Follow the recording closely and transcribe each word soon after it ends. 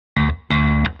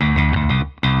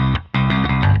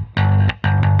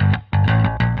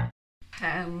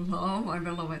Hello, my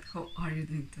beloved. How are you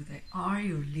doing today? Are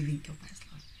you living your best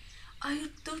life? Are you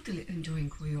totally enjoying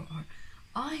who you are?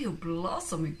 Are you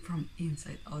blossoming from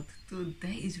inside out?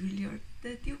 Today is really your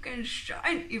that you can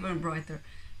shine even brighter,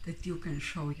 that you can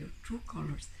show your true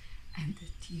colors, and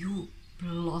that you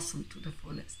blossom to the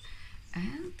fullest.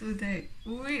 And today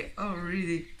we are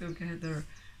reading together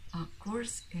A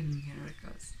Course in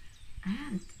Miracles,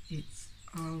 and it's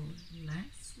our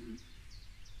lesson.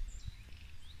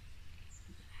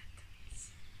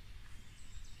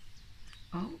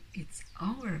 Oh, it's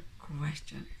our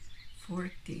question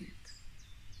 14th.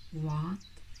 What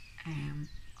am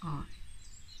I?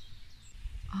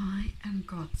 I am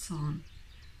God's Son,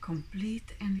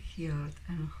 complete and healed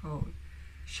and whole,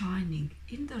 shining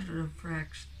in the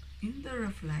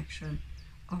reflection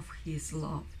of His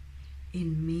love.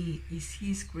 In me is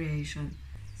His creation,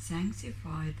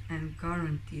 sanctified and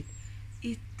guaranteed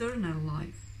eternal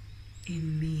life.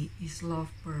 In me is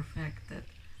love perfected,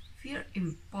 fear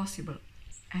impossible,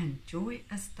 and joy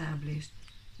established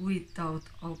without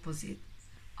opposite.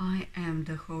 I am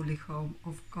the holy home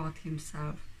of God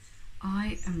Himself.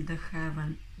 I am the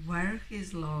heaven where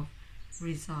His love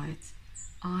resides.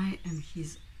 I am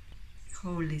His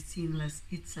holy sinless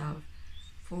itself,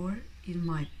 for in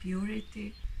my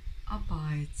purity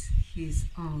abides His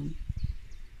own.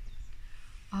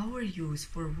 Our use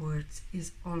for words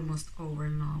is almost over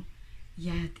now,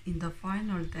 yet in the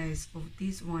final days of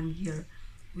this 1 year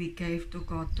we gave to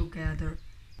God together,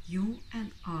 you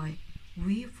and I,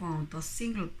 we found a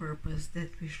single purpose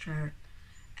that we shared,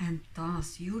 and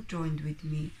thus you joined with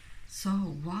me. So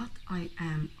what I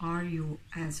am are you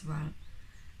as well.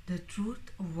 The truth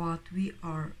of what we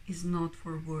are is not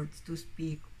for words to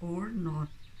speak or not,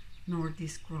 nor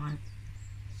describe.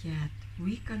 Yet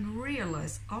we can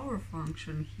realize our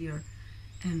function here,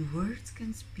 and words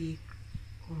can speak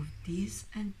of this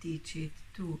and teach it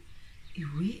too, if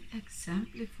we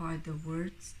exemplify the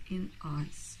words in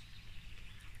us.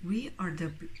 We are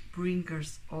the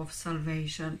bringers of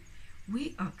salvation.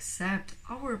 We accept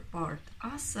our part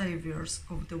as saviors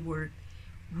of the world,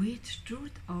 which through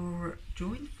our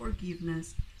joint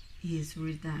forgiveness is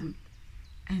redeemed.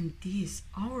 And this,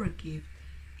 our gift,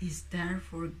 is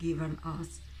therefore given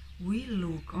us. We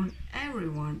look on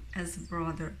everyone as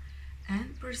brother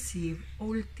and perceive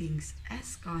all things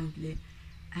as kindly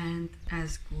and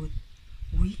as good.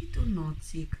 We do not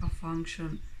seek a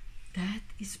function that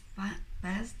is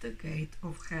past the gate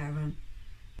of heaven.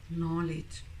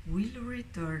 Knowledge will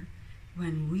return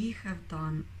when we have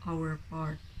done our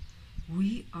part.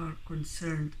 We are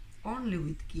concerned only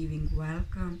with giving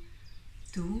welcome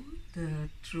to the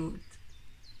truth.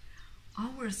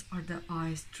 Ours are the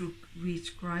eyes through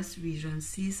which Christ's vision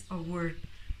sees a world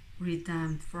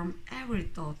redeemed from every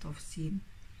thought of sin.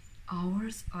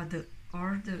 Ours are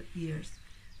the ears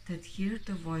that hear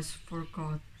the voice for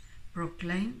God,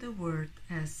 proclaim the word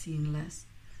as sinless.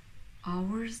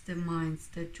 Ours the minds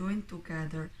that join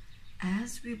together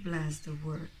as we bless the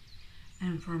word,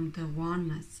 and from the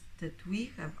oneness that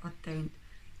we have attained,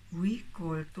 we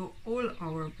call to all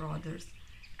our brothers,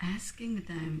 asking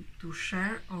them to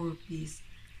share our peace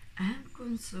and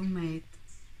consummate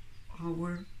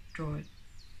our joy.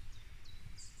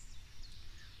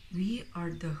 We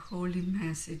are the holy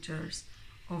messengers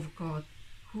of God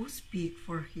who speak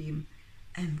for Him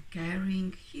and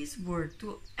carrying His word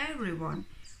to everyone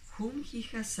whom He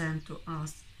has sent to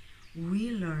us.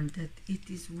 We learn that it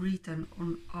is written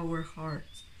on our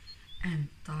hearts, and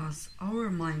thus our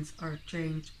minds are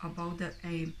changed about the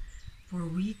aim for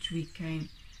which we came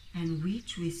and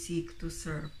which we seek to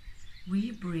serve.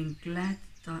 We bring glad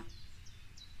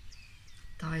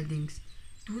tidings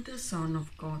to the Son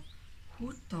of God,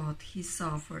 who thought He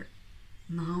suffered.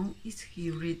 Now is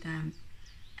He redeemed,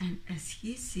 and as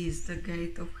He sees the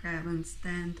gate of heaven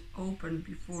stand open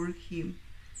before Him,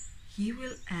 He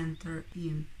will enter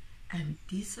in and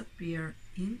disappear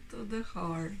into the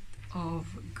heart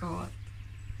of God.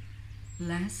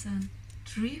 Lesson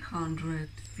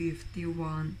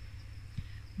 351.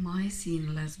 My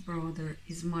sinless brother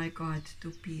is my guide to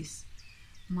peace.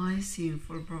 My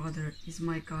sinful brother is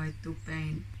my guide to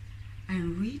pain,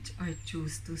 and which I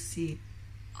choose to see,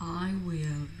 I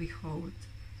will behold.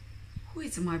 Who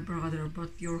is my brother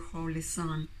but your holy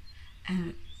Son?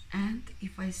 And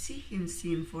if I see him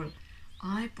sinful,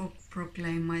 I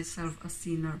proclaim myself a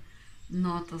sinner,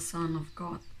 not a son of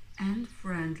God, and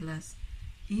friendless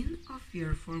in a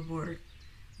fearful world.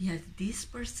 Yet this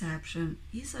perception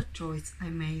is a choice I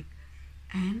make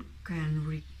and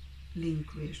can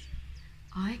relinquish.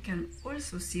 I can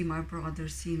also see my brother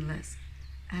sinless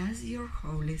as your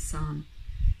holy Son,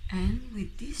 and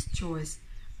with this choice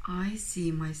I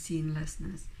see my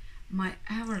sinlessness, my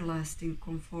everlasting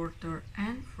comforter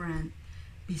and friend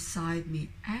beside me,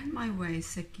 and my way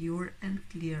secure and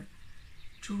clear.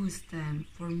 Choose then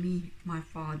for me, my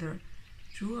Father,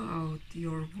 throughout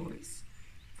your voice,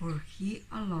 for he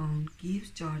alone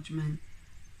gives judgment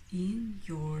in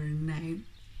your name.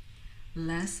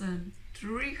 Lesson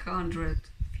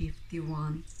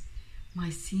 351. My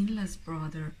sinless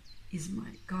brother is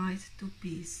my guide to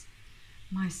peace.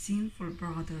 My sinful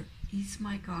brother is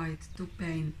my guide to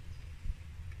pain,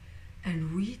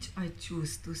 and which I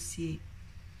choose to see,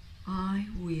 I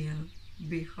will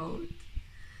behold.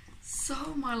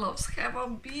 So, my loves, have a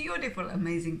beautiful,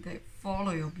 amazing day.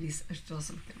 Follow your bliss, as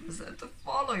Joseph Campbell said, to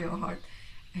follow your heart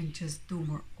and just do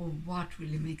more of what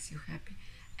really makes you happy.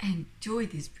 Enjoy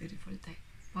this beautiful day.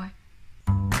 Bye.